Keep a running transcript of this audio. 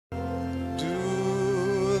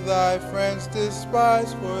thy friends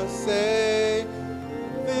despise, forsake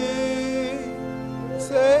thee.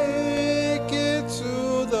 Take it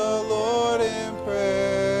to the Lord in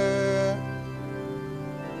prayer.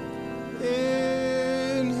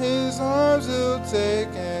 In his arms he'll take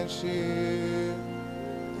and shield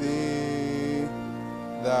thee.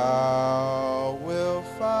 Thou wilt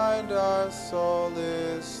find our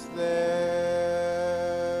solace there.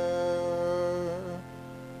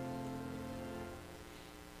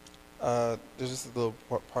 There's just a little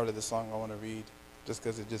part of the song I want to read, just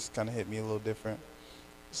because it just kind of hit me a little different.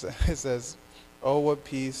 It says, "Oh, what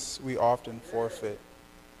peace we often forfeit."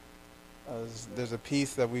 There's a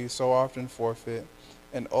peace that we so often forfeit,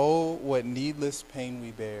 and oh, what needless pain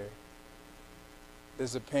we bear.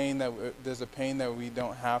 There's a pain that we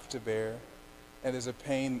don't have to bear, and there's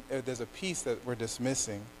a peace that we're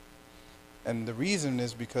dismissing, and the reason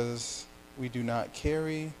is because we do not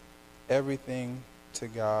carry everything to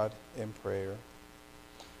God in prayer.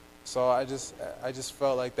 So I just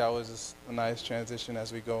felt like that was just a nice transition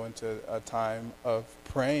as we go into a time of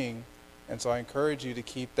praying. And so I encourage you to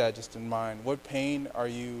keep that just in mind. What pain are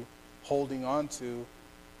you holding on to,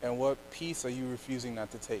 and what peace are you refusing not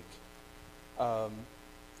to take?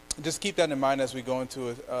 Just keep that in mind as we go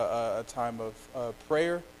into a time of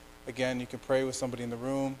prayer. Again, you can pray with somebody in the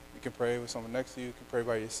room. You can pray with someone next to you. You can pray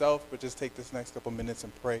by yourself. But just take this next couple minutes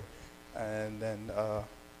and pray. And then we'll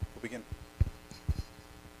begin.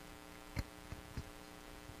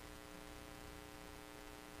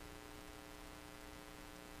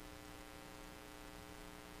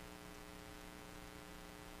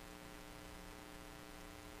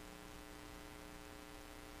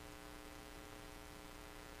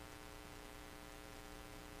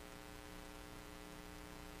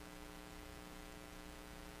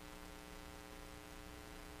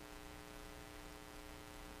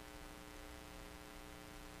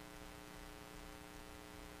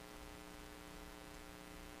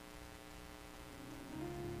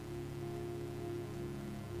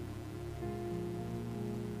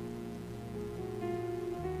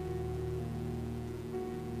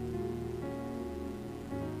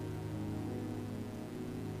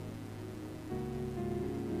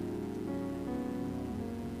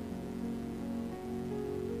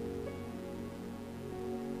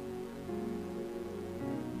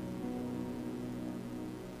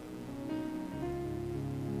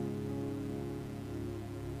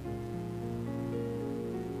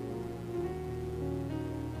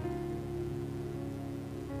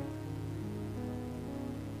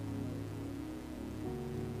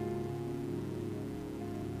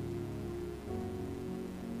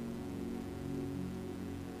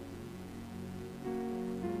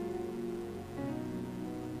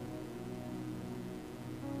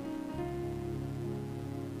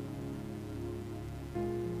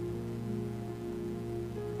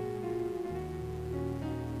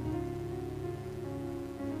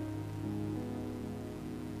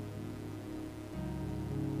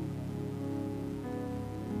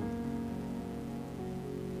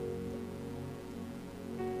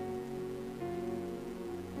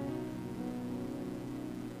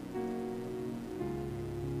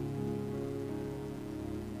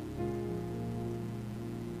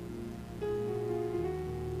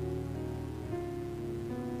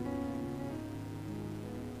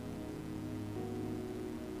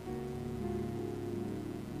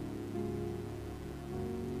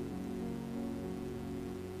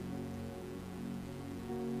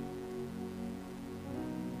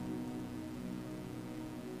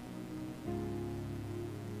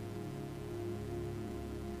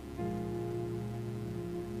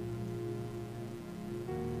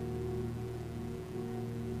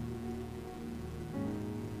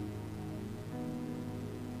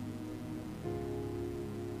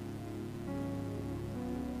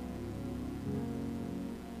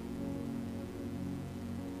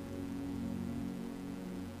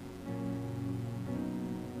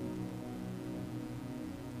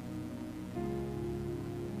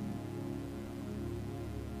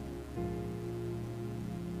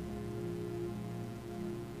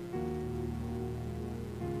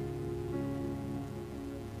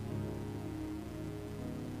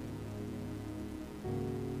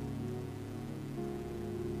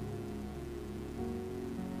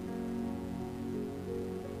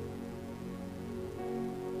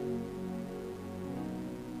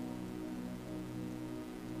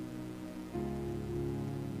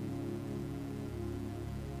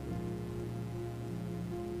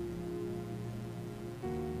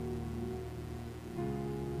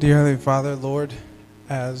 Dear Heavenly Father, Lord,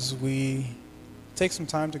 as we take some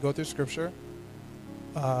time to go through Scripture,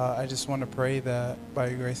 I just want to pray that by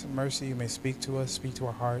your grace and mercy, you may speak to us, speak to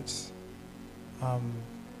our hearts. Um,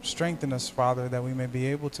 Strengthen us, Father, that we may be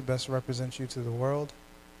able to best represent you to the world,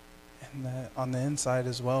 and that on the inside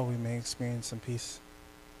as well, we may experience some peace.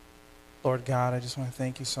 Lord God, I just want to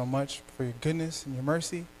thank you so much for your goodness and your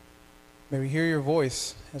mercy. May we hear your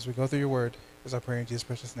voice as we go through your word, as I pray in Jesus'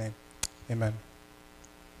 precious name. Amen.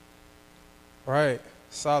 All right,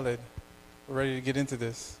 solid. We're ready to get into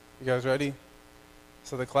this. You guys ready?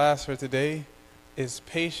 So the class for today is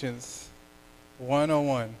Patience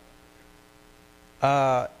 101.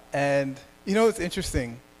 And you know, it's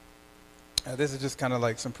interesting. This is just kind of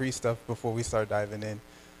like some pre-stuff before we start diving in.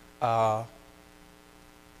 But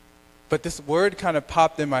this word kind of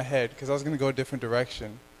popped in my head because I was going to go a different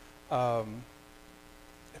direction.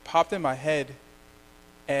 It popped in my head,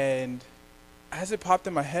 and as it popped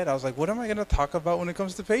in my head, I was like, what am I going to talk about when it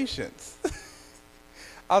comes to patience?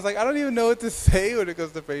 I was like, I don't even know what to say when it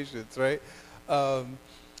comes to patience, right?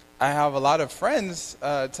 I have a lot of friends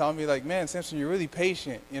telling me, like, man, Samson, you're really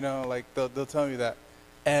patient, you know, like they'll tell me that.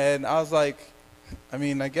 And I was like, I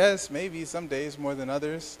mean, I guess maybe some days more than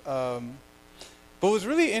others. But what's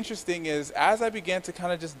really interesting is as I began to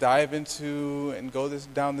kind of just dive into and go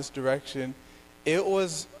down this direction, it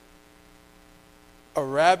was a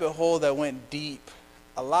rabbit hole that went deep,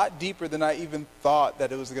 a lot deeper than I even thought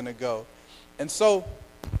that it was going to go. And so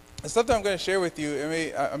the stuff that I'm going to share with you,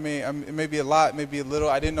 it may be a lot, maybe a little.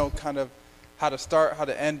 I didn't know kind of how to start, how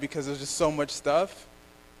to end, because there's just so much stuff.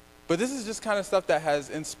 But this is just kind of stuff that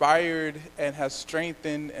has inspired and has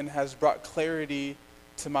strengthened and has brought clarity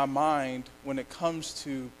to my mind when it comes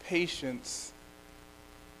to patience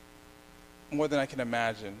more than I can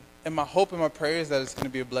imagine. And my hope and my prayer is that it's going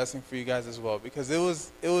to be a blessing for you guys as well, because it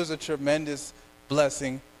was a tremendous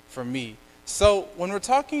blessing for me. So when we're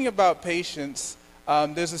talking about patience,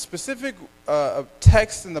 there's a specific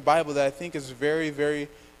text in the Bible that I think is very, very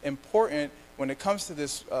important when it comes to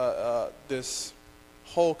this this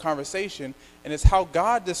whole conversation, and it's how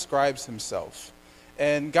God describes himself.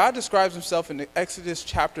 And God describes himself in Exodus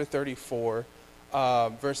chapter 34,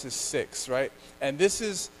 verses 6, right? And this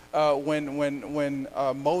is when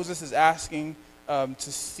Moses is asking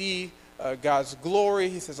to see God's glory.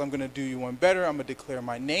 He says, I'm going to do you one better. I'm going to declare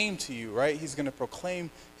my name to you, right? He's going to proclaim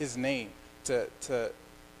his name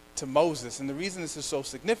to Moses. And the reason this is so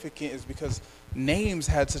significant is because names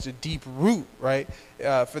had such a deep root, right?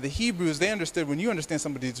 For the Hebrews, they understood when you understand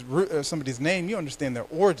somebody's name, you understand their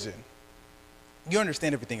origin. You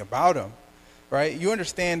understand everything about them, right? You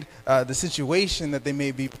understand the situation that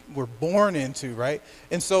they were born into, right?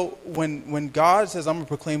 And so when God says, I'm going to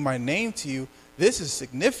proclaim my name to you, this is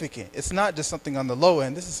significant. It's not just something on the low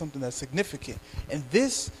end. This is something that's significant. And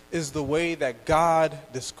this is the way that God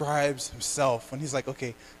describes himself. When he's like,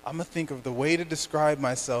 okay, I'm going to think of the way to describe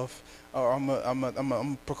myself, or I'm going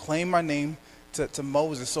to proclaim my name to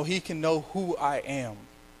Moses so he can know who I am.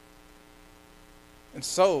 And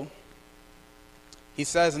so he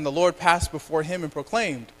says, and the Lord passed before him and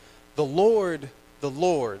proclaimed, the Lord,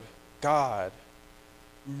 God,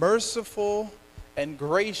 merciful and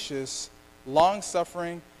gracious,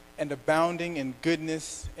 long-suffering and abounding in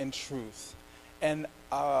goodness and truth. And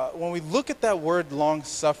when we look at that word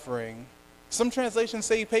long-suffering, some translations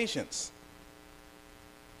say patience.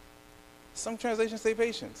 Some translations say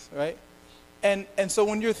patience, right? And so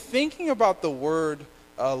when you're thinking about the word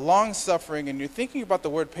long-suffering and you're thinking about the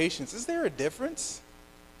word patience, is there a difference?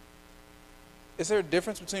 Is there a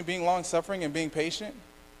difference between being long-suffering and being patient?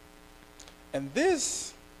 And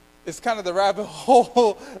this is kind of the rabbit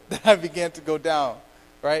hole that I began to go down,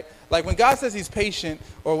 right? Like when God says he's patient,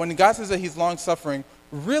 or when God says that he's long-suffering,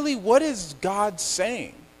 really what is God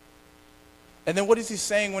saying? And then what is he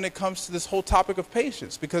saying when it comes to this whole topic of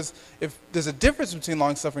patience? Because if there's a difference between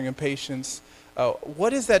long-suffering and patience,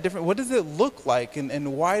 what is that difference? What does it look like?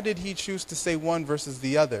 And why did he choose to say one versus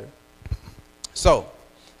the other? So,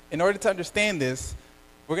 in order to understand this,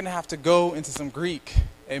 we're going to have to go into some Greek.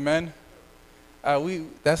 Amen?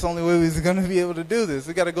 That's the only way we're going to be able to do this.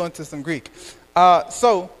 We got to go into some Greek.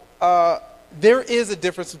 So there is a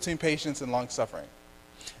difference between patience and long-suffering.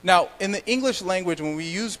 Now, in the English language, when we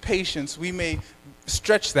use patience, we may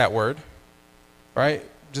stretch that word, right?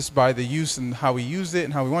 Just by the use and how we use it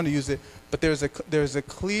and how we want to use it. But there's a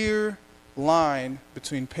clear line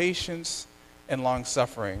between patience and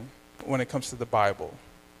long-suffering when it comes to the Bible.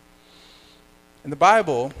 In the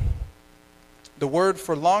Bible, the word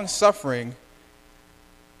for long-suffering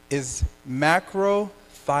is macrothymos.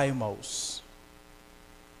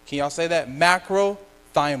 Can y'all say that?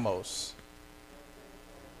 Macrothymos.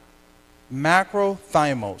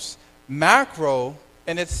 Macrothymos. Macro,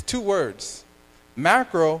 and it's two words.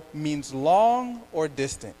 Macro means long or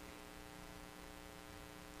distant.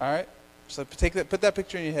 All right? So put that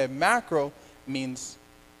picture in your head. Macro means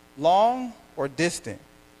long or distant.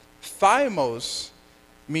 Thymos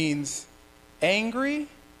means angry,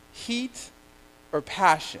 heat, or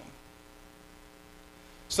passion.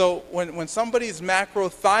 So when somebody's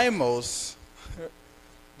macrothymos,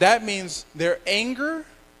 that means their anger,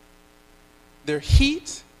 their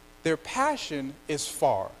heat, their passion is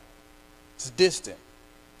far. It's distant.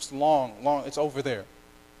 It's long, it's over there.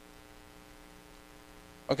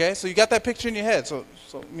 Okay, so you got that picture in your head. So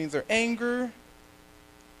it means their anger,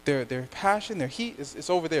 their passion, their heat is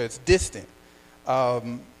over there. It's distant.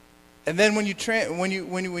 And then when you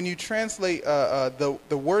translate the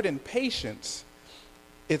word in patience,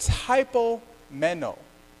 it's hypomeno.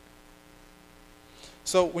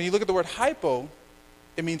 So when you look at the word hypo,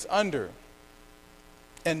 it means under,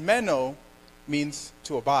 and meno means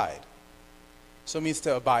to abide. So it means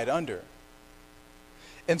to abide under.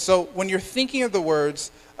 And so when you're thinking of the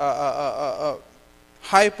words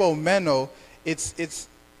hypomeno, it's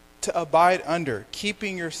to abide under,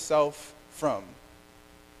 keeping yourself from.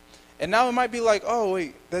 And now it might be like, oh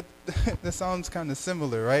wait, that that sounds kind of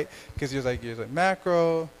similar, right? Because you're like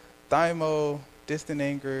macro, thymo, distant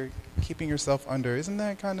anger, keeping yourself under. Isn't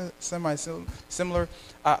that kind of similar?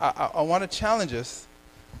 I want to challenge us.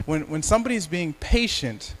 When somebody's being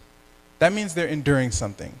patient, that means they're enduring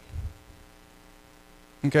something.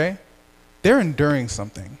 Okay? They're enduring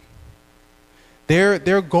something.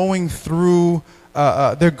 They're going through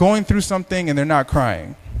something and they're not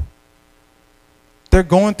crying. They're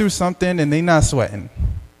going through something and they're not sweating.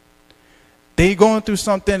 They're going through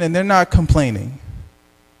something and they're not complaining.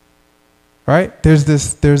 Right? There's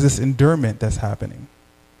this endurance that's happening.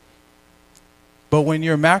 But when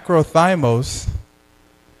you're macrothymos,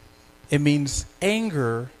 it means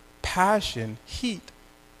anger, passion, heat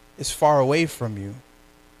is far away from you.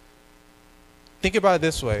 Think about it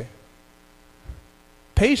this way.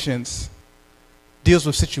 Patience deals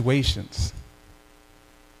with situations.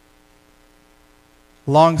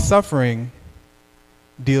 Long suffering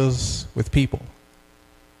deals with people.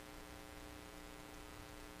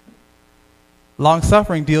 Long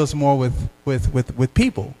suffering deals more with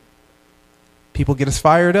people. People get us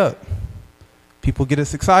fired up. People get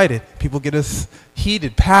us excited. People get us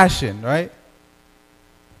heated, passion, right?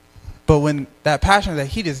 But when that passion, that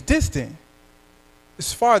heat is distant,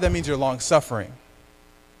 it's far, that means you're long suffering.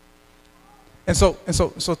 And so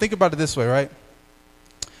think about it this way, right?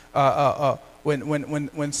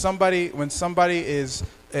 When somebody is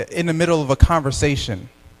in the middle of a conversation,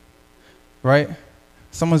 right?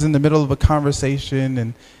 Someone's in the middle of a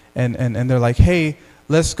conversation and they're like, hey,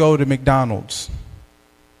 let's go to McDonald's.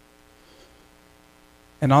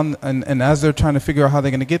 And as they're trying to figure out how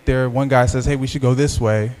they're going to get there, one guy says, hey, we should go this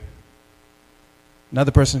way.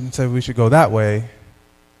 Another person said we should go that way.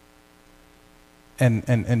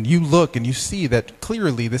 And you look and you see that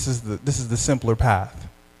clearly this is the simpler path.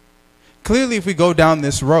 Clearly, if we go down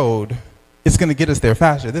this road, it's going to get us there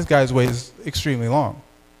faster. This guy's way is extremely long.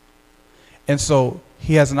 And so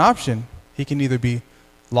he has an option. He can either be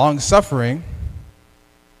long-suffering,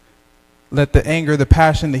 let the anger, the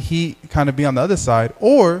passion, the heat kind of be on the other side,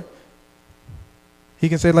 or he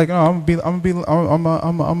can say like, no, I'm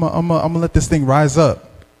gonna let this thing rise up.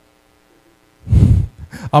 I'm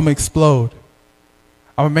gonna explode.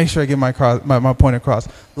 I'm gonna make sure I get my point across.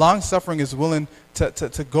 Long suffering is willing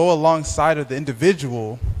to go alongside of the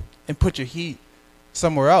individual and put your heat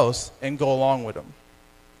somewhere else and go along with them.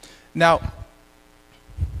 Now,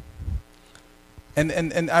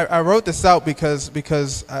 and I wrote this out because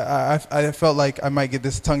I felt like I might get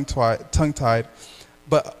this tongue-tied,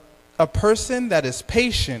 but a person that is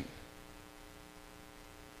patient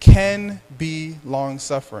can be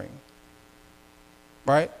long-suffering,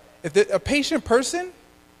 right? A patient person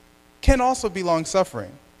can also be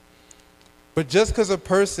long-suffering, but just because a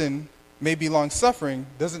person may be long-suffering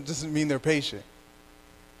doesn't mean they're patient.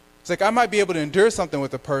 It's like I might be able to endure something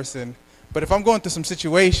with a person, but if I'm going through some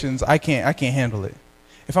situations, I can't handle it.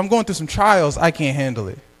 If I'm going through some trials, I can't handle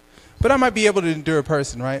it. But I might be able to endure a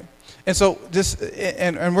person, right? And so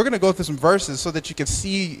and we're going to go through some verses so that you can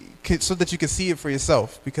see it for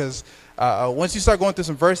yourself, because once you start going through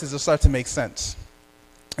some verses, it'll start to make sense.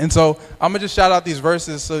 And so I'm going to just shout out these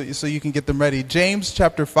verses so you can get them ready. James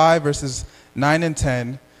chapter 5 verses 9 and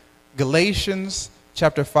 10, Galatians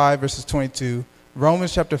chapter 5 verses 22,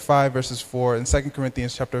 Romans chapter 5 verses 4, and 2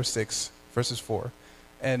 Corinthians chapter 6 verses 4.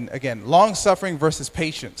 And again, long-suffering versus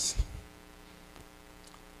patience.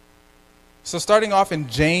 So starting off in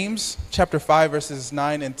James chapter 5 verses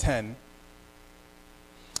 9 and 10,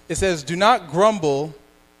 It says, "Do not grumble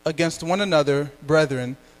against one another,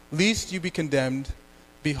 brethren, lest you be condemned.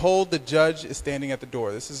 Behold, the judge is standing at the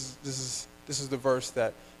door." This is the verse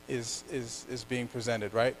that is being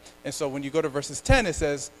presented, right? And so when you go to verses 10, it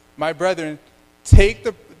says, "My brethren, take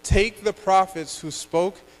the prophets who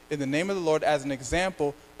spoke in the name of the Lord as an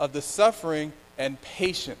example of the suffering and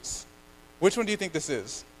patience." Which one do you think this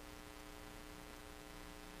is?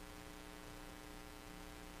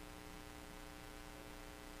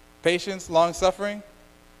 Patience, long suffering?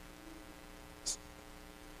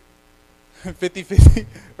 50-50,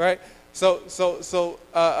 right? So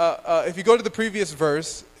if you go to the previous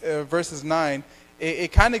verse, verses 9,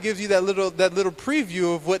 it kind of gives you that little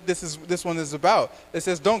preview of what this one is about. It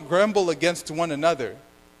says, "Don't grumble against one another."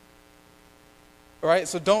 All right?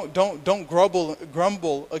 So don't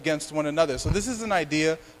grumble against one another. So this is an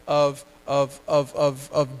idea of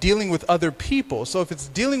dealing with other people. So if it's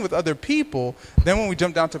dealing with other people, then when we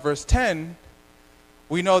jump down to verse 10,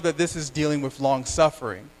 we know that this is dealing with long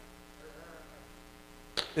suffering.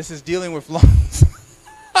 This is dealing with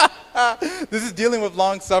this is dealing with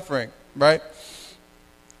long suffering, right?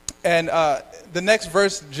 And the next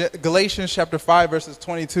verse, Galatians chapter 5, verses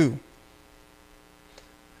 22.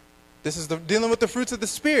 This is dealing with the fruits of the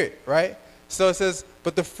Spirit, right? So it says,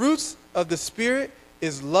 "But the fruits of the Spirit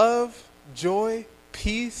is love, joy,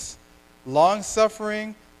 peace,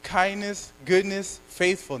 long-suffering, kindness, goodness,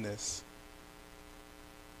 faithfulness."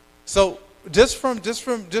 So just from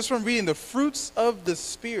reading the fruits of the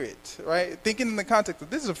Spirit, right? Thinking in the context of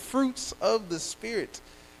this is the fruits of the Spirit.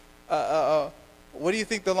 What do you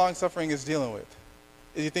think the long-suffering is dealing with?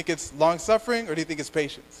 Do you think it's long-suffering or do you think it's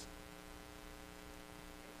patience?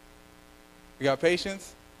 You got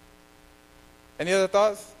patience? Any other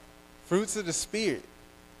thoughts? Fruits of the Spirit.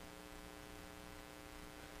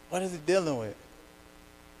 What is it dealing with?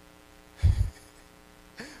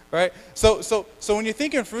 Right? So when you're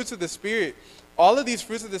thinking fruits of the Spirit, all of these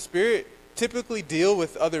fruits of the Spirit typically deal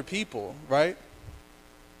with other people, right?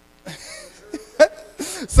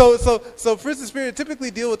 So fruits of the Spirit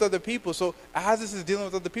typically deal with other people. So as this is dealing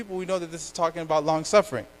with other people, we know that this is talking about long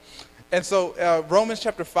suffering. And so Romans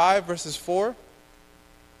chapter 5, verses 4,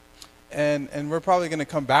 and we're probably going to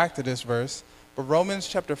come back to this verse, but Romans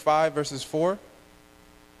chapter 5, verses 4,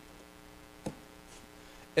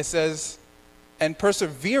 it says, "And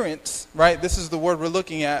perseverance," right? This is the word we're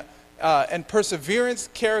looking at. "And perseverance,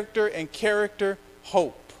 character, and character,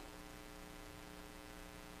 hope."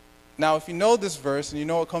 Now, if you know this verse and you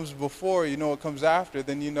know what comes before, you know what comes after,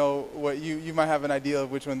 then you know what you might have an idea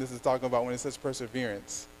of which one this is talking about when it says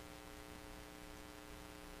perseverance.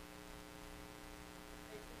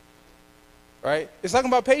 Right? It's talking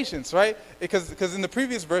about patience, right? Because in the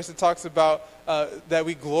previous verse it talks about that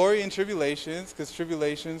we glory in tribulations, because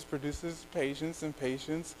tribulations produces patience, and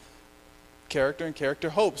patience, character, and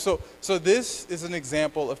character, hope. So this is an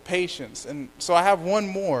example of patience. And so I have one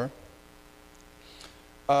more.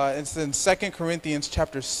 It's in 2 Corinthians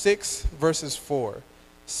chapter 6, verses 4.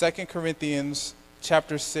 2 Corinthians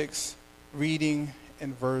chapter 6, reading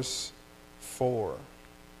in verse 4.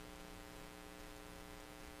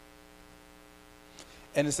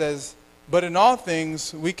 And it says, "But in all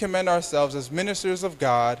things we commend ourselves as ministers of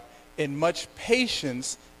God in much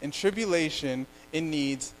patience, in tribulation, in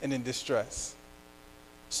needs, and in distress."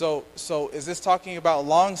 So is this talking about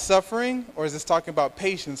long suffering, or is this talking about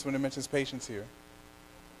patience when it mentions patience here?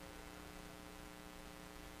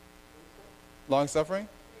 Long suffering?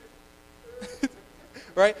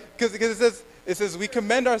 Right? Because it says we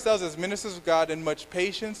commend ourselves as ministers of God in much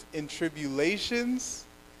patience, in tribulations,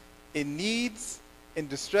 in needs, in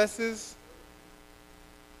distresses.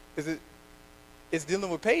 It's dealing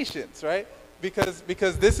with patience, right?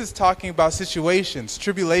 Because this is talking about situations.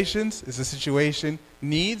 Tribulations is a situation.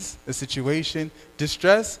 Needs, a situation.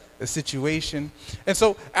 Distress, a situation. And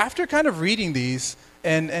so after kind of reading these,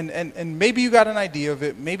 and maybe you got an idea of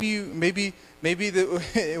it, maybe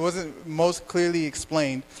it wasn't most clearly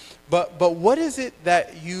explained, but what is it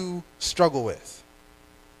that you struggle with?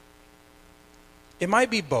 It might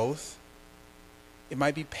be both. It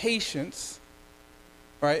might be patience,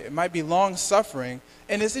 right? It might be long suffering.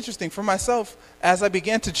 And it's interesting for myself, as I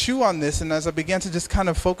began to chew on this and as I began to just kind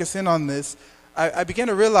of focus in on this, I began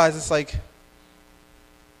to realize it's like,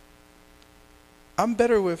 I'm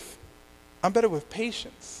better with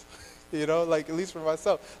patience, you know, like at least for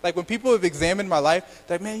myself. Like when people have examined my life,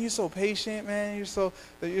 they're like, "Man, you're so patient, man, you're so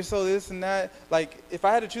this and that." Like if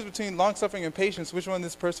I had to choose between long suffering and patience, which one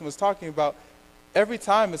this person was talking about, every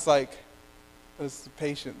time it's like, it's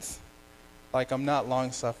patience. Like I'm not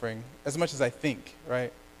long suffering as much as I think,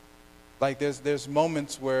 right? Like there's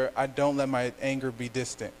moments where I don't let my anger be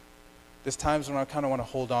distant. There's times when I kind of want to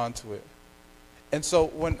hold on to it. And so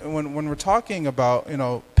when we're talking about,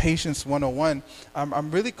 Patience 101,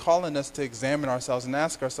 I'm really calling us to examine ourselves and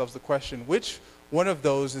ask ourselves the question, which one of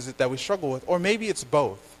those is it that we struggle with? Or maybe it's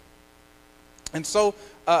both. And so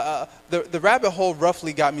the rabbit hole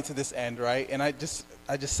roughly got me to this end, right? And I just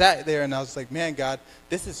sat there and I was like, man, God,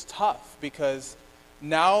 this is tough because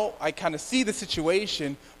now I kind of see the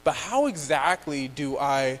situation, but how exactly do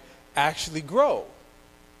I actually grow?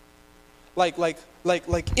 Like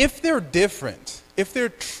if they're different, if they're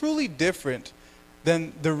truly different,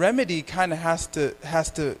 then the remedy kind of has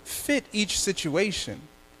to fit each situation,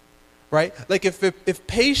 right? Like if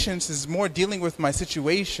patience is more dealing with my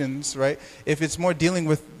situations, right? If it's more dealing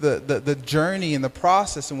with the journey and the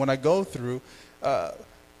process and what I go through,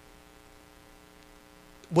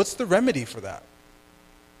 what's the remedy for that?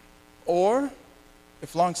 Or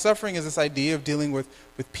if long-suffering is this idea of dealing with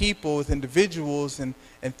people, with individuals, and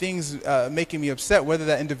things making me upset, whether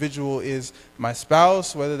that individual is my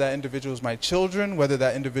spouse, whether that individual is my children, whether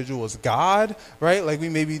that individual is God, right? Like we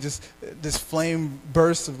maybe just this flame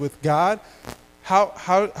bursts with God.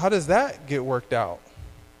 How does that get worked out?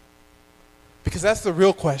 Because that's the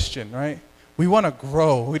real question, right? We want to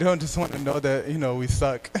grow. We don't just want to know that, we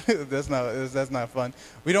suck. That's not fun.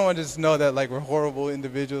 We don't want to just know that like we're horrible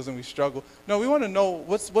individuals and we struggle. No, we want to know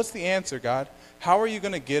what's the answer, God? How are you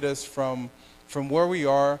going to get us from where we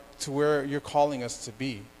are to where you're calling us to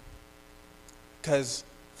be? Because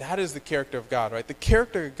that is the character of God, right? The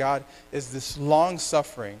character of God is this long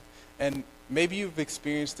suffering. And maybe you've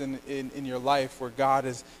experienced in your life where God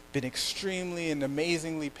has been extremely and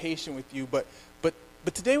amazingly patient with you, but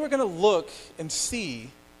today we're going to look and see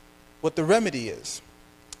what the remedy is.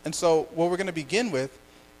 And so what we're going to begin with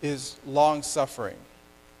is long suffering.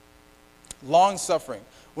 Long suffering.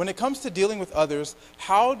 When it comes to dealing with others,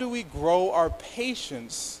 how do we grow our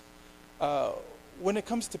patience when it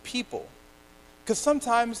comes to people? Because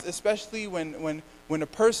sometimes, especially when a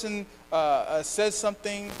person says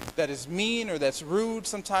something that is mean or that's rude,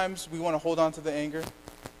 sometimes we want to hold on to the anger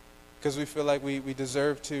because we feel like we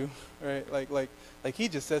deserve to, right? Like he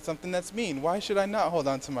just said something that's mean. Why should I not hold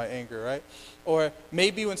on to my anger, right? Or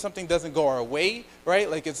maybe when something doesn't go our way, right?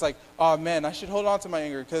 Like it's like, oh man, I should hold on to my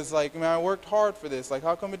anger because like, man, I worked hard for this. Like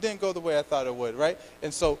how come it didn't go the way I thought it would, right?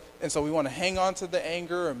 And so we want to hang on to the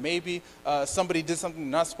anger, or maybe somebody did something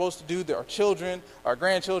they're not supposed to do. There are children, our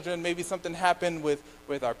grandchildren, maybe something happened with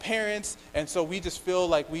our parents. And so we just feel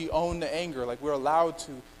like we own the anger, like we're allowed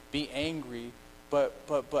to be angry. But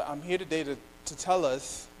I'm here today to tell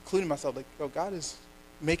us, including myself, like, God is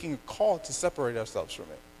making a call to separate ourselves from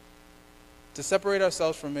it. To separate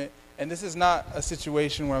ourselves from it. And this is not a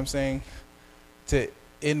situation where I'm saying to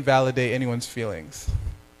invalidate anyone's feelings.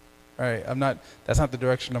 All right, that's not the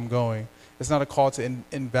direction I'm going. It's not a call to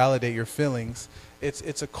invalidate your feelings.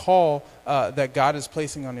 It's a call that God is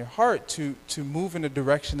placing on your heart to move in a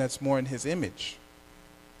direction that's more in his image.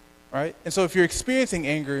 Right? And so if you're experiencing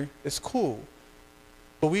anger, it's cool.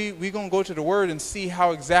 But we going to go to the Word and see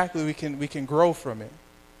how exactly we can grow from it.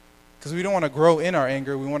 Because we don't want to grow in our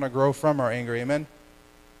anger. We want to grow from our anger. Amen?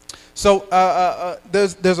 So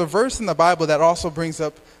there's a verse in the Bible that also brings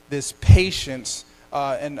up this patience.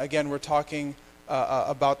 And again, we're talking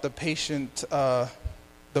about the patient, the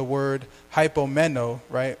word hypomeno,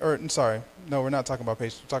 right? No, we're not talking about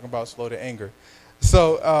patience. We're talking about slow to anger.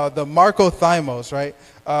 So the Marcothymos, right?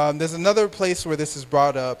 There's another place where this is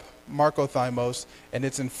brought up, Marcothymos, and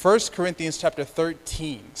it's in 1 Corinthians chapter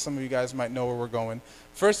 13. Some of you guys might know where we're going.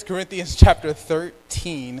 1 Corinthians chapter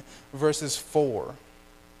 13, verses 4.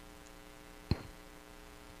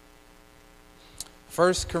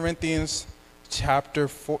 1 Corinthians chapter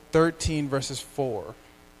 13, verses 4.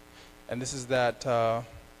 And this is that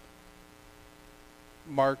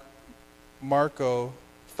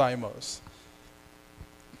Marcothymos.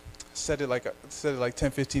 Said it like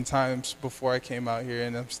 10, 15 times before I came out here,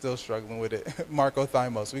 and I'm still struggling with it.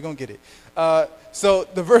 Marcothymos. We're going to get it. So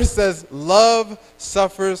the verse says, love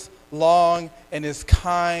suffers long and is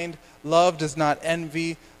kind. Love does not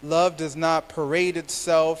envy. Love does not parade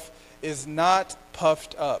itself, is not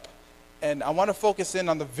puffed up. And I want to focus in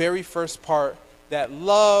on the very first part, that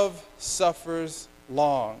love suffers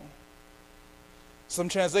long. Some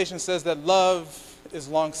translation says that love is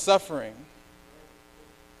long-suffering.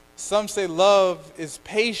 Some say love is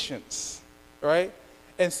patience, right?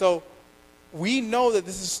 And so we know that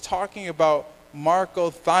this is talking about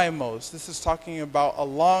Marcothymos. This is talking about a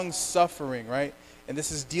long suffering, right? And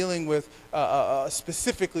this is dealing with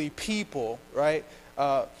specifically people, right?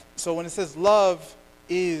 So when it says love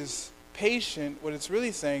is patient, what it's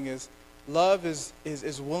really saying is love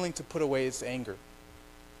is willing to put away its anger.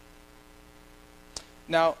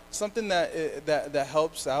 Now, something that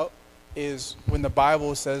helps out is when the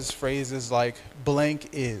Bible says phrases like blank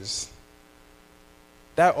is.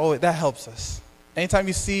 That helps us. Anytime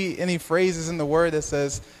you see any phrases in the word that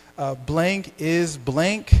says blank is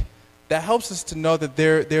blank, that helps us to know that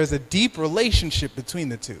there's a deep relationship between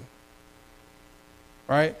the two.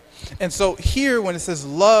 Right? And so here when it says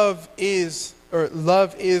love is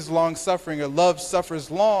long suffering, or love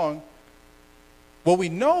suffers long, what we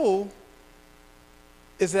know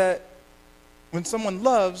is that when someone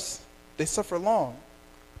loves, they suffer long.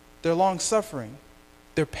 They're long suffering.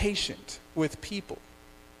 They're patient with people.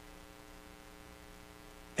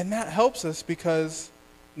 And that helps us because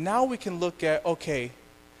now we can look at, okay,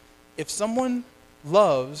 if someone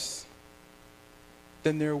loves,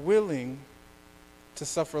 then they're willing to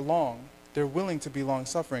suffer long. They're willing to be long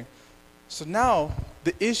suffering. So now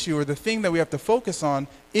the issue or the thing that we have to focus on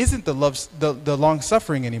isn't the long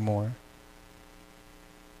suffering anymore.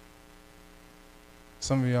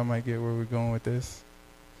 Some of y'all might get where we're going with this.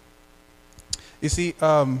 You see,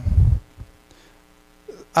 I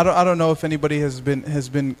don't know if anybody has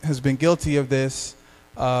been guilty of this,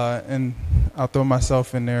 and I'll throw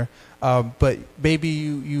myself in there. But maybe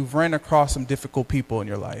you've ran across some difficult people in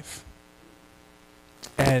your life,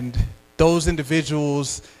 and those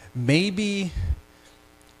individuals maybe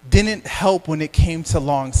didn't help when it came to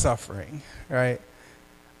long suffering, right?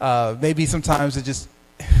 Maybe sometimes it just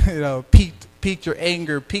piqued your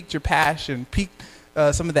anger, piqued your passion, piqued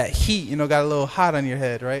some of that heat, got a little hot on your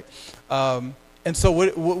head, right? And so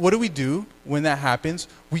what do we do when that happens?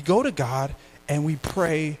 We go to God and we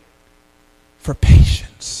pray for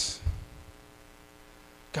patience.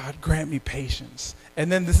 God, grant me patience.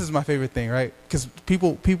 And then this is my favorite thing, right? Because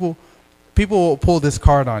people will pull this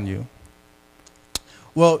card on you.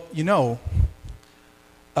 Well,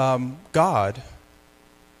 God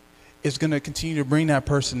is going to continue to bring that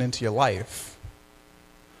person into your life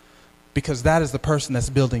because that is the person that's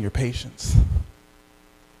building your patience.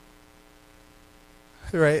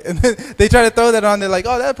 Right? And they try to throw that on. They're like,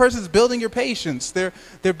 oh, that person's building your patience. They're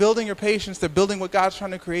building your patience. They're building what God's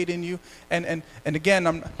trying to create in you. And again,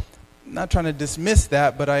 I'm not trying to dismiss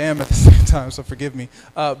that, but I am at the same time, so forgive me.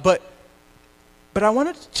 But I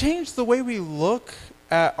wanted to change the way we look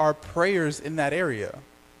at our prayers in that area.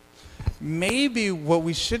 Maybe what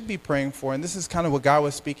we should be praying for, and this is kind of what God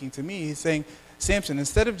was speaking to me, he's saying, Samson,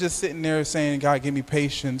 instead of just sitting there saying, God, give me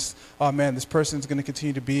patience, oh man, this person's going to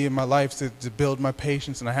continue to be in my life to build my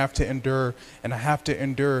patience, and I have to endure, and I have to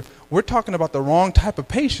endure. We're talking about the wrong type of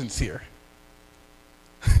patience here.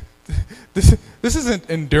 This isn't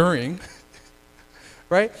enduring,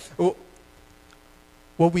 right?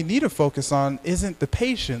 What we need to focus on isn't the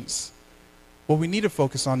patience. What we need to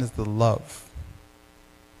focus on is the love.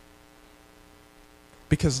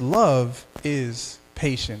 Because love is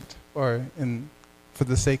patient. For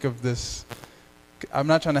the sake of this, I'm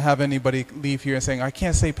not trying to have anybody leave here and saying, I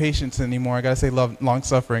can't say patience anymore. I got to say long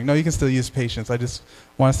suffering. No, you can still use patience. I just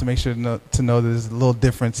want us to make sure to know there's a little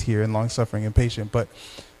difference here in long suffering and patient. But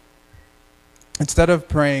instead of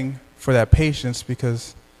praying for that patience,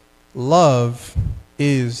 because love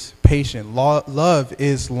is patient, love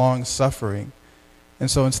is long suffering. And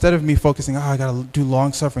so instead of me focusing, I got to do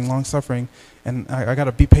long suffering, and I got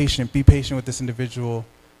to be patient with this individual,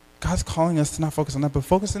 God's calling us to not focus on that, but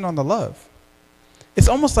focusing on the love. It's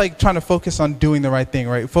almost like trying to focus on doing the right thing,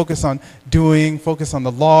 right? Focus on doing, focus on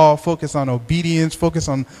the law, focus on obedience, focus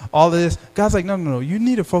on all of this. God's like, no. You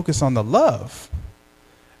need to focus on the love.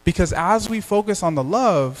 Because as we focus on the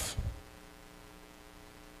love,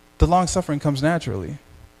 the long suffering comes naturally.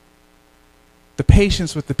 The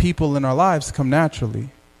patience with the people in our lives come naturally.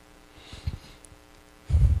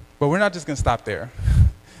 But we're not just going to stop there.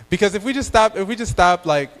 Because if we just stop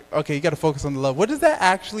like, okay, you got to focus on the love, what does that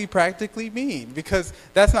actually practically mean? Because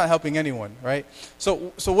that's not helping anyone, right?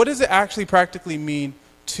 So what does it actually practically mean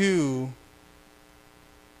to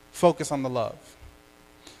focus on the love?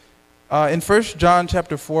 In 1 John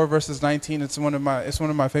chapter 4, verses 19, it's one of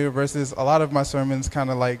my favorite verses. A lot of my sermons kind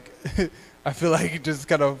of like, I feel like it just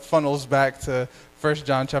kind of funnels back to 1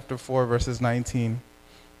 John chapter 4, verses 19.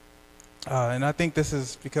 And I think this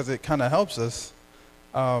is because it kind of helps us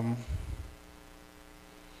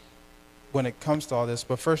when it comes to all this.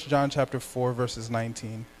 But 1 John chapter 4, verses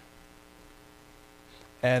 19.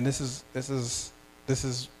 And this is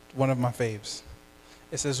one of my faves.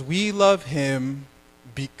 It says, we love him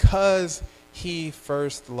because he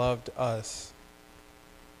first loved us.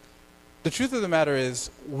 The truth of the matter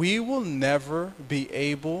is, we will never be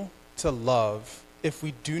able to love if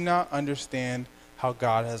we do not understand how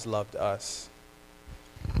God has loved us.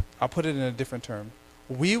 I'll put it in a different term.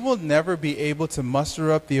 We will never be able to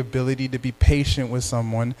muster up the ability to be patient with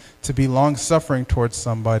someone, to be long-suffering towards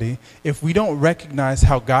somebody, if we don't recognize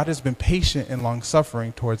how God has been patient and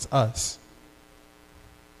long-suffering towards us.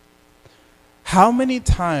 How many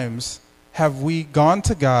times have we gone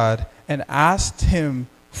to God and asked him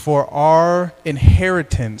for our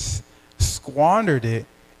inheritance, squandered it,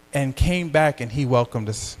 and came back and he welcomed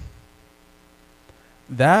us?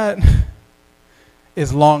 That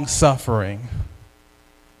is long-suffering.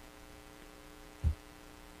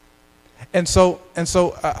 And so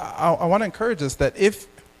I want to encourage us that if,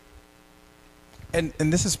 and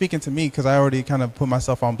this is speaking to me because I already kind of put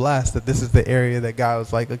myself on blast, that this is the area that God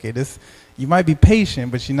was like, okay, you might be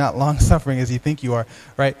patient, but you're not long-suffering as you think you are,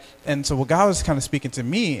 right? And so what God was kind of speaking to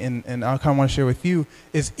me, and I kind of want to share with you,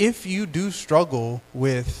 is if you do struggle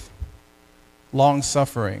with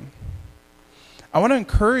long-suffering, I want to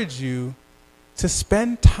encourage you to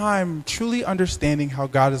spend time truly understanding how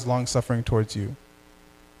God is long-suffering towards you.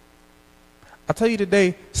 I'll tell you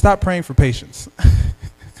today, stop praying for patience.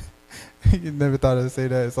 You never thought I'd say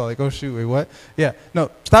that. It's all like, oh, shoot, wait, what? Yeah,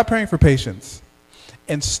 no, stop praying for patience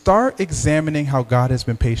and start examining how God has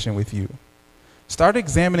been patient with you. Start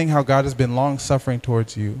examining how God has been long-suffering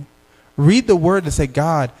towards you. Read the word and say,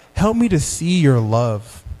 God, help me to see your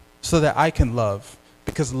love so that I can love,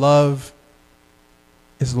 because love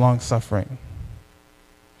is long-suffering.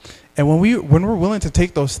 And when we're willing to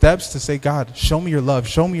take those steps to say, God, show me your love,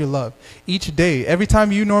 show me your love. Each day, every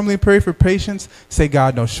time you normally pray for patience, say,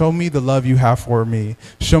 God, no, show me the love you have for me.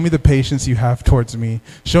 Show me the patience you have towards me.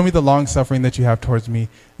 Show me the long suffering that you have towards me.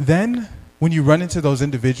 Then when you run into those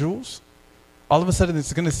individuals, all of a sudden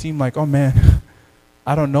it's going to seem like, oh man,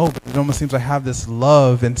 I don't know, but it almost seems I have this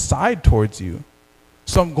love inside towards you.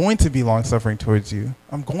 So I'm going to be long suffering towards you.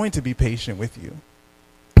 I'm going to be patient with you.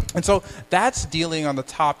 And so that's dealing on the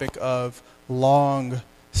topic of long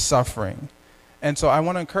suffering. And so I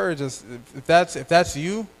want to encourage us, if that's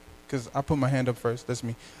you, because I put my hand up first, that's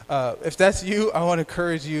me. If that's you, I want to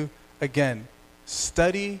encourage you, again,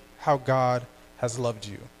 study how God has loved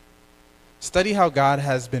you. Study how God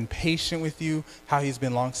has been patient with you, how he's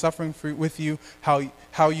been long-suffering with you, how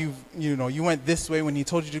you went this way when he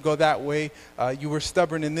told you to go that way. You were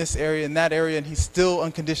stubborn in this area, in that area, and he still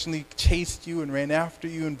unconditionally chased you and ran after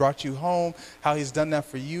you and brought you home. How he's done that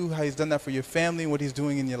for you, how he's done that for your family, and what he's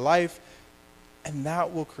doing in your life. And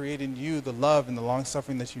that will create in you the love and the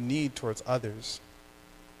long-suffering that you need towards others.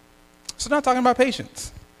 So not talking about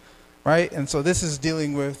patience, right? And so this is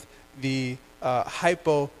dealing with the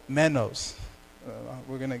hypomenos.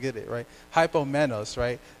 We're going to get it, right? Hypomenos,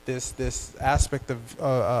 right? This aspect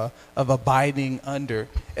of abiding under.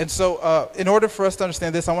 And so in order for us to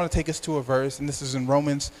understand this, I want to take us to a verse, and this is in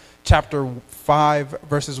Romans chapter 5,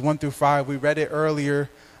 verses 1 through 5. We read it earlier,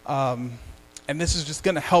 and this is just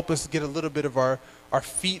going to help us get a little bit of our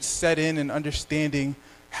feet set in and understanding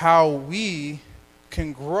how we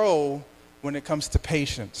can grow when it comes to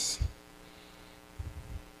patience.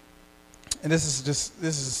 And this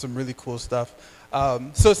is some really cool stuff.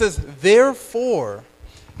 So it says, therefore,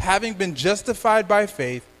 having been justified by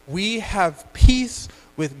faith, we have peace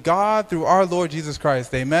with God through our Lord Jesus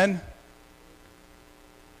Christ. Amen?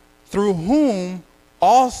 Through whom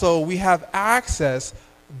also we have access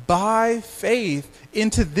by faith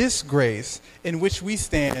into this grace in which we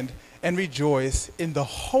stand and rejoice in the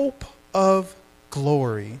hope of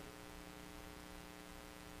glory.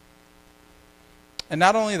 And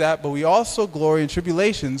not only that, but we also glory in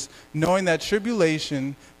tribulations, knowing that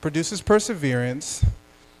tribulation produces perseverance,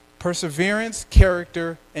 perseverance,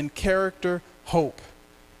 character, and character, hope.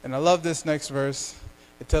 And I love this next verse.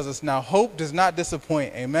 It tells us, now hope does not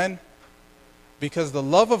disappoint, amen? Because the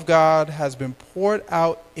love of God has been poured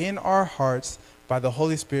out in our hearts by the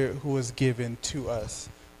Holy Spirit who was given to us.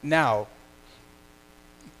 Now,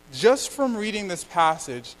 just from reading this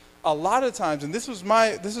passage, a lot of times, and this was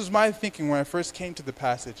my thinking when I first came to the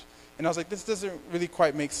passage, and I was like, this doesn't really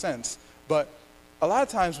quite make sense. But a lot of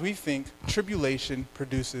times we think tribulation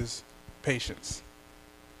produces patience.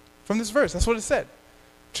 From this verse, that's what it said.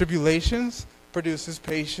 Tribulations produces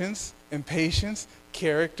patience, and patience,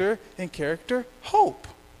 character, and character, hope.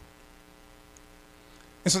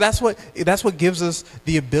 And so that's what gives us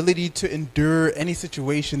the ability to endure any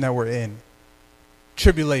situation that we're in.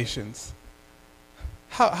 Tribulations.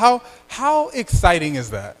 How exciting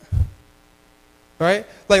is that? Right?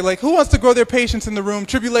 Like who wants to grow their patience in the room?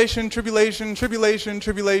 Tribulation, tribulation, tribulation,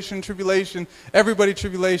 tribulation, tribulation. Everybody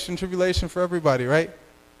tribulation, tribulation for everybody, right?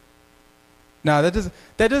 Now that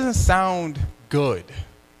doesn't sound good.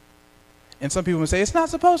 And some people would say, it's not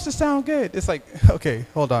supposed to sound good. It's like, okay,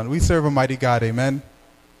 hold on. We serve a mighty God, amen?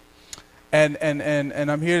 And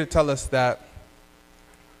I'm here to tell us that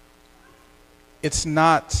it's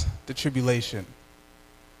not the tribulation.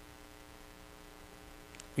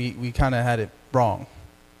 We kind of had it wrong.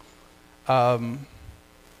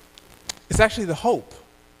 It's actually the hope.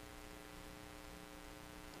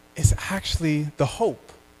 It's actually the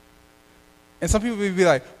hope. And some people would be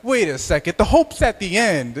like, wait a second, the hope's at the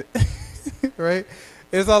end, right?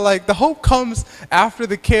 It's not like the hope comes after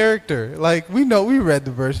the character. Like we know, we read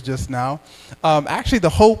the verse just now. Actually, the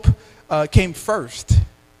hope came first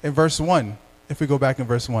in verse 1, if we go back in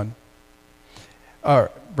verse 1.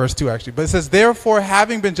 Or verse 2, actually. But it says, therefore,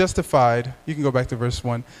 having been justified, you can go back to verse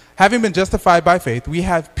 1. Having been justified by faith, we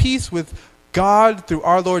have peace with God through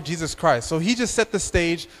our Lord Jesus Christ. So he just set the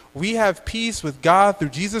stage. We have peace with God through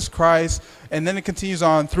Jesus Christ. And then it continues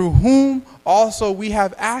on, through whom also we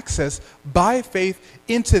have access by faith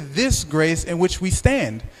into this grace in which we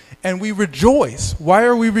stand. And we rejoice. Why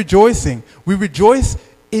are we rejoicing? We rejoice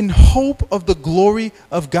in hope of the glory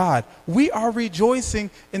of God. We are rejoicing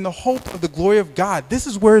in the hope of the glory of God. This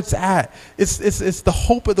is where it's at. It's the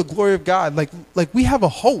hope of the glory of God. Like we have a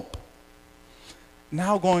hope.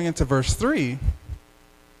 Now going into verse 3,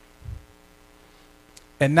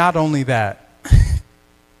 and not only that.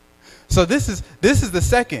 So this is the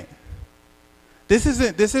second. This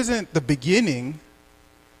isn't the beginning.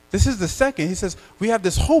 This is the second. He says, we have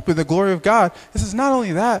this hope in the glory of God. This is not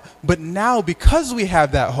only that, but now because we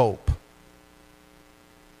have that hope,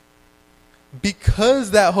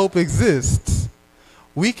 because that hope exists,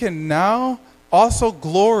 we can now also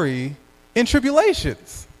glory in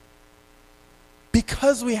tribulations.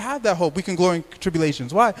 Because we have that hope, we can glory in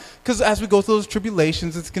tribulations. Why? Because as we go through those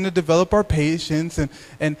tribulations, it's going to develop our patience.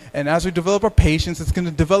 And as we develop our patience, it's going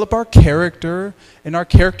to develop our character. And our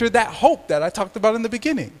character, that hope that I talked about in the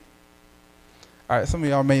beginning. All right, some of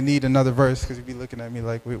y'all may need another verse because you'd be looking at me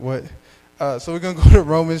like, wait, what? So we're going to go to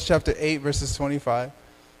Romans chapter 8, verses 25.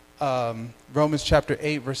 Romans chapter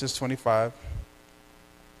 8, verses 25.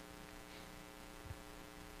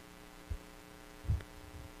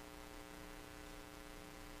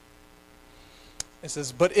 It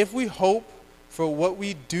says, but if we hope for what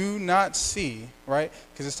we do not see, right?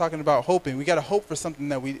 Because it's talking about hoping. We got to hope for something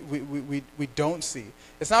that we don't see.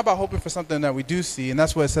 It's not about hoping for something that we do see. And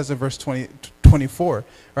that's what it says in verse 24,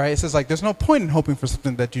 right? It says like, there's no point in hoping for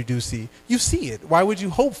something that you do see. You see it. Why would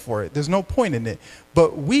you hope for it? There's no point in it.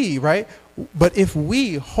 But we, right? But if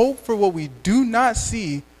we hope for what we do not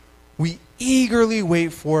see, we eagerly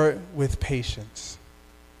wait for it with patience.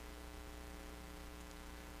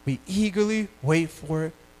 We eagerly wait for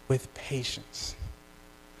it with patience.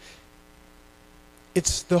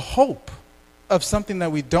 It's the hope of something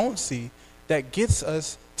that we don't see that gets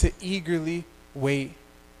us to eagerly wait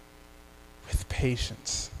with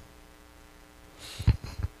patience.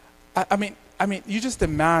 I mean, you just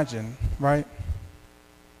imagine, right?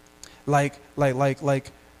 Like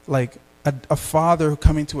a father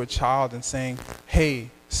coming to a child and saying, "Hey,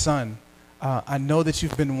 son, I know that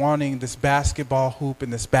you've been wanting this basketball hoop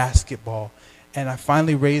and this basketball, and I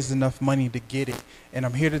finally raised enough money to get it. And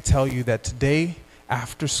I'm here to tell you that today,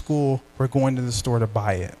 after school, we're going to the store to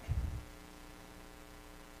buy it."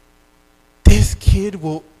 This kid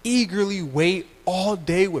will eagerly wait all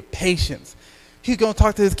day with patience. He's going to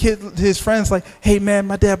talk to his friends like, "Hey man,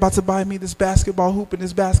 my dad about to buy me this basketball hoop and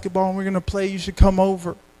this basketball, and we're going to play. You should come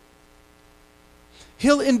over."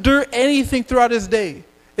 He'll endure anything throughout his day.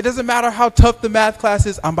 It doesn't matter how tough the math class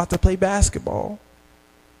is. I'm about to play basketball.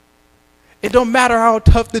 It don't matter how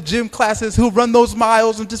tough the gym class is. He'll run those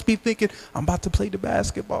miles and just be thinking, I'm about to play the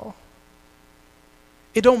basketball.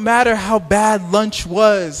 It don't matter how bad lunch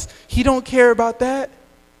was. He don't care about that.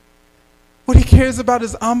 What he cares about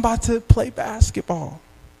is, I'm about to play basketball.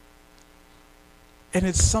 And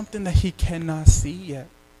it's something that he cannot see yet.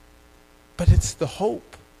 But it's the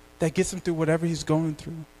hope that gets him through whatever he's going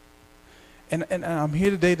through. And I'm here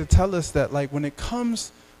today to tell us that, like, when it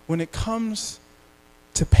comes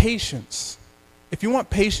to patience, if you want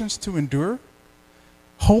patience to endure,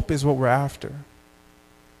 hope is what we're after.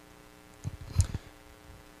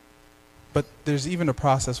 But there's even a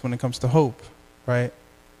process when it comes to hope, right?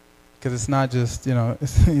 Because it's not just,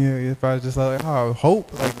 if I was just like, oh,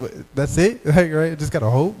 hope, like, that's it, like, right? Just gotta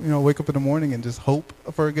hope, wake up in the morning and just hope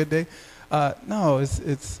for a good day. No,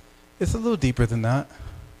 it's a little deeper than that.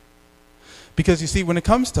 Because you see, when it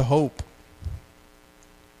comes to hope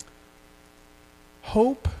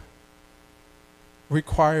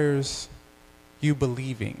requires you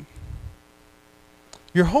believing.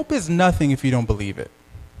 Your hope is nothing if you don't believe it,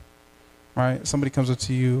 right? Somebody comes up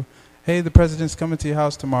to you hey, the president's coming to your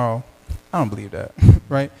house tomorrow. I don't believe that,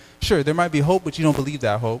 right? Sure, there might be hope, but you don't believe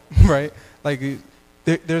that hope, right? Like,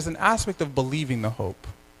 there's an aspect of believing the hope.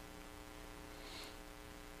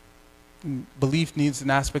 Belief needs an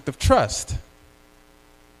aspect of trust.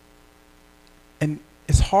 And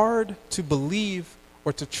it's hard to believe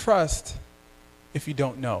or to trust if you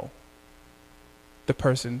don't know the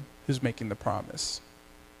person who's making the promise.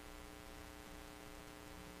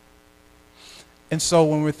 And so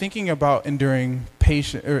when we're thinking about enduring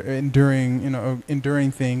things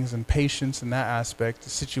and patience in that aspect,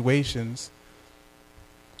 situations,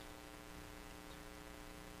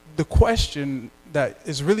 the question that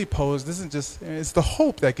is really posed isn't just, it's the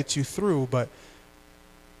hope that gets you through, but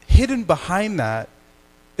hidden behind that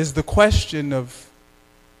is the question of,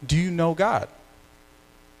 do you know God?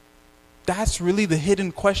 That's really the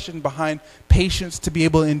hidden question behind patience to be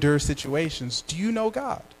able to endure situations. Do you know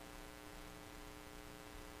God?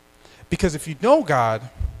 Because if you know God,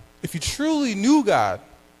 if you truly knew God,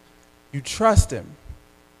 you'd trust him.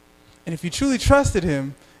 And if you truly trusted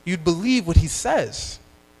him, you'd believe what he says,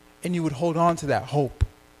 and you would hold on to that hope.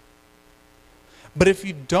 But if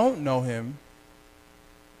you don't know him,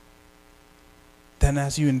 then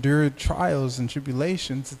as you endure trials and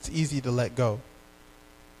tribulations, it's easy to let go.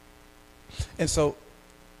 And so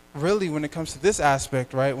really when it comes to this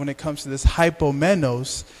aspect, right, when it comes to this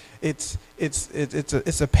hypomenos, it's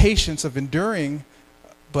a patience of enduring,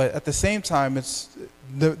 but at the same time, it's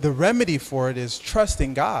the remedy for it is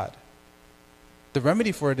trusting God. The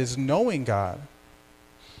remedy for it is knowing God.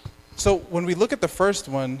 So when we look at the first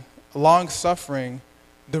one, long suffering,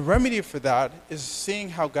 the remedy for that is seeing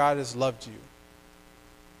how God has loved you.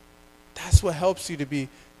 That's what helps you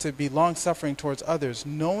to be long suffering towards others,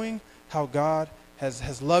 knowing how God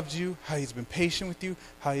has loved you, how he's been patient with you,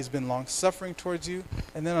 how he's been long-suffering towards you.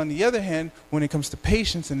 And then on the other hand, when it comes to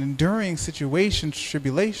patience and enduring situations,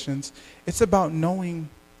 tribulations, it's about knowing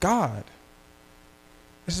God.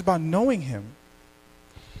 It's about knowing him.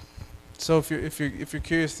 So if you're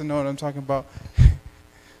curious to know what I'm talking about,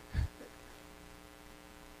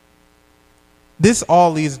 this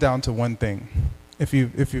all leads down to one thing, if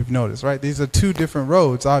you've noticed, right? These are two different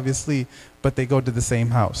roads, obviously, but they go to the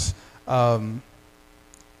same house.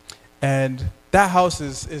 And that house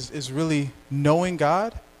is really knowing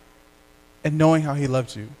God and knowing how he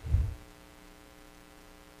loved you.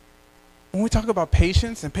 When we talk about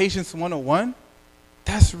patience and patience 101,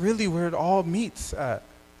 that's really where it all meets at.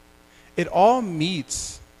 It all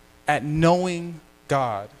meets at knowing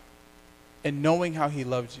God and knowing how he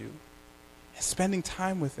loved you and spending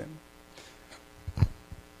time with him.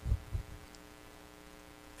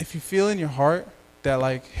 If you feel in your heart that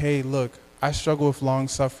like, hey, look, I struggle with long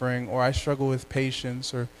suffering, or I struggle with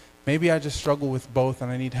patience, or maybe I just struggle with both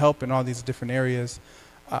and I need help in all these different areas,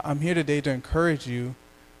 I'm here today to encourage you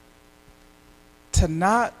to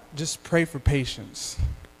not just pray for patience.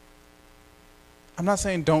 I'm not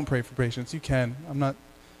saying don't pray for patience. You can. I'm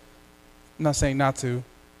not saying not to.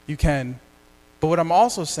 You can. But what I'm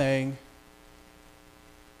also saying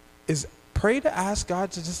is pray to ask God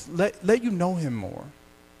to just let you know him more.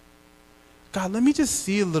 God, let me just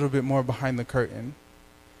see a little bit more behind the curtain.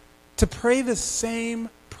 To pray the same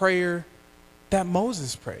prayer that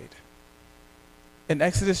Moses prayed in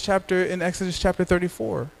Exodus chapter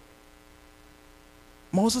 34.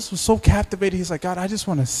 Moses was so captivated. He's like, God, I just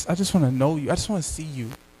want to know you. I just want to see you.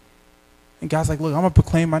 And God's like, look, I'm going to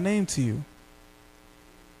proclaim my name to you.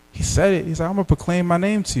 He said it. He's like, I'm going to proclaim my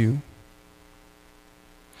name to you.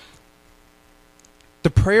 The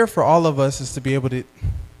prayer for all of us is to be able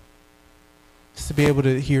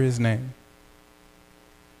to hear his name.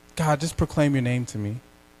 God, just proclaim your name to me.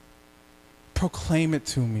 Proclaim it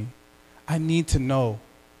to me. I need to know.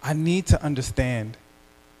 I need to understand.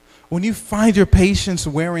 When you find your patience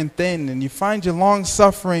wearing thin and you find your long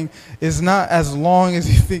suffering is not as long as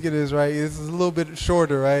you think it is, right? It's a little bit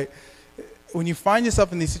shorter, right? When you find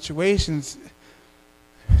yourself in these situations,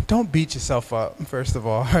 don't beat yourself up, first of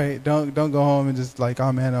all, right? Don't go home and just like,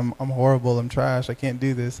 oh man, I'm horrible, I'm trash, I can't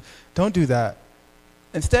do this. Don't do that.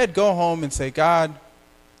 Instead, go home and say, God,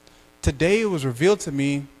 today it was revealed to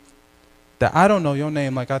me that I don't know your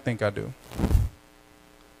name like I think I do.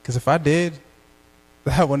 Because if I did,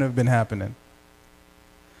 that wouldn't have been happening.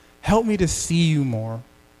 Help me to see you more.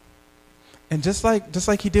 And just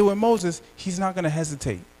like he did with Moses, he's not going to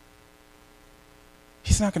hesitate.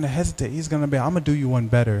 He's not going to hesitate. He's going to be, I'm going to do you one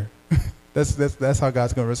better. That's how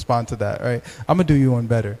God's going to respond to that, right? I'm going to do you one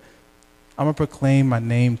better. I'm going to proclaim my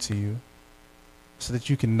name to you so that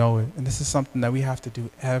you can know it. And this is something that we have to do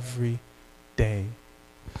every day.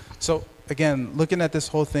 So again, looking at this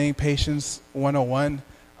whole thing, Patience 101,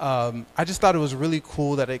 I just thought it was really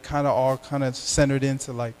cool that it kind of all kind of centered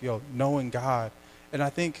into like, knowing God. And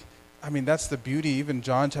that's the beauty. Even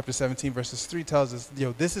John chapter 17 verses 3 tells us,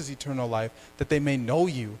 this is eternal life, that they may know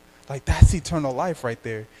you. Like, that's eternal life right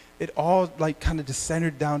there. It all like kind of just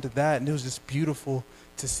centered down to that, and it was just beautiful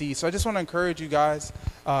to see. So I just want to encourage you guys,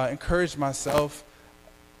 encourage myself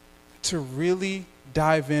to really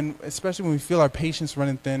dive in, especially when we feel our patience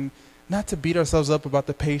running thin, not to beat ourselves up about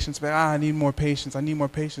the patience, but I need more patience, I need more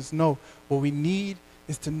patience. No, what we need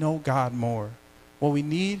is to know God more. What we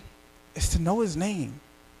need is to know his name.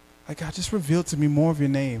 Like, God, just reveal to me more of your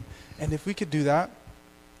name. And if we could do that,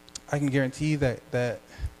 I can guarantee that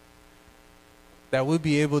we'll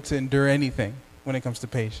be able to endure anything when it comes to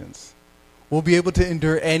patience. We'll be able to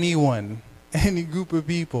endure anyone, any group of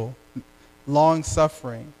people, long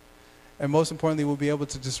suffering. And most importantly, we'll be able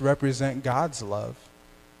to just represent God's love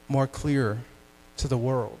more clear to the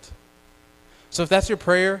world. So if that's your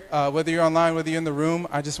prayer, whether you're online, whether you're in the room,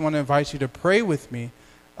 I just want to invite you to pray with me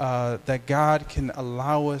that God can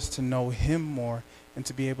allow us to know him more and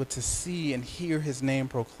to be able to see and hear his name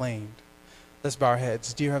proclaimed. Let's bow our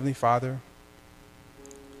heads. Dear Heavenly Father,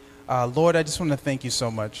 Lord, I just want to thank you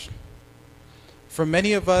so much. For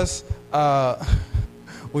many of us,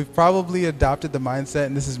 we've probably adopted the mindset,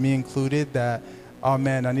 and this is me included, that, oh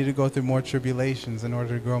man, I need to go through more tribulations in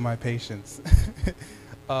order to grow my patience.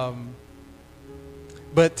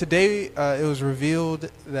 But today it was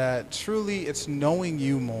revealed that truly it's knowing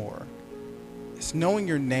you more. It's knowing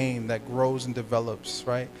your name that grows and develops,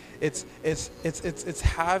 right? It's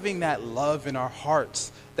having that love in our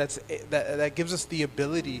hearts that gives us the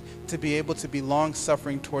ability to be able to be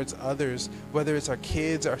long-suffering towards others, whether it's our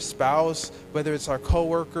kids, our spouse, whether it's our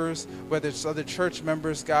coworkers, whether it's other church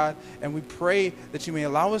members, God. And we pray that you may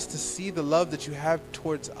allow us to see the love that you have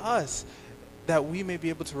towards us, that we may be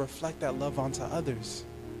able to reflect that love onto others.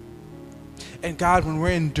 And God, when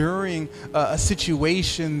we're enduring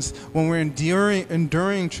situations, when we're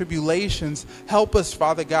enduring tribulations, help us,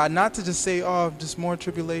 Father God, not to just say, oh, just more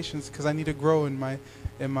tribulations because I need to grow in my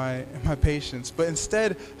patience. But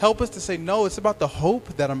instead, help us to say, no, it's about the hope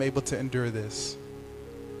that I'm able to endure this.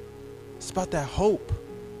 It's about that hope.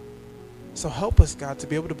 So help us, God, to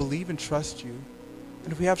be able to believe and trust you.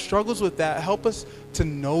 And if we have struggles with that, help us to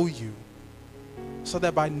know you, so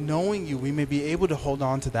that by knowing you, we may be able to hold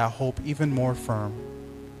on to that hope even more firm.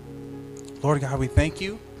 Lord God, we thank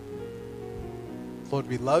you. Lord,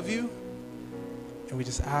 we love you. And we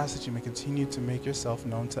just ask that you may continue to make yourself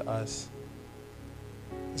known to us.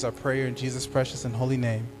 It's our prayer in Jesus' precious and holy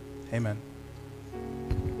name. Amen.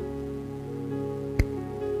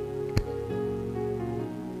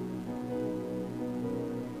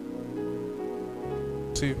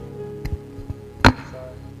 See you.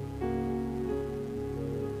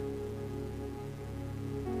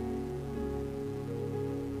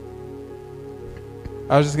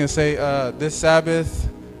 I was just going to say, this Sabbath,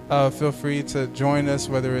 feel free to join us,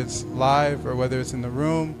 whether it's live or whether it's in the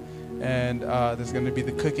room. And there's going to be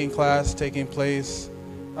the cooking class taking place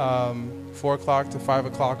 4 o'clock to 5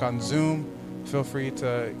 o'clock on Zoom. Feel free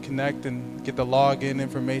to connect and get the login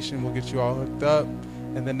information. We'll get you all hooked up.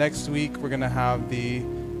 And then next week, we're going to have the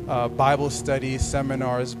Bible study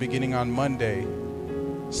seminars beginning on Monday.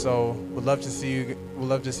 So we'd love to see you. We'd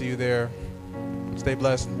love to see you there. Stay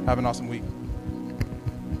blessed. Have an awesome week.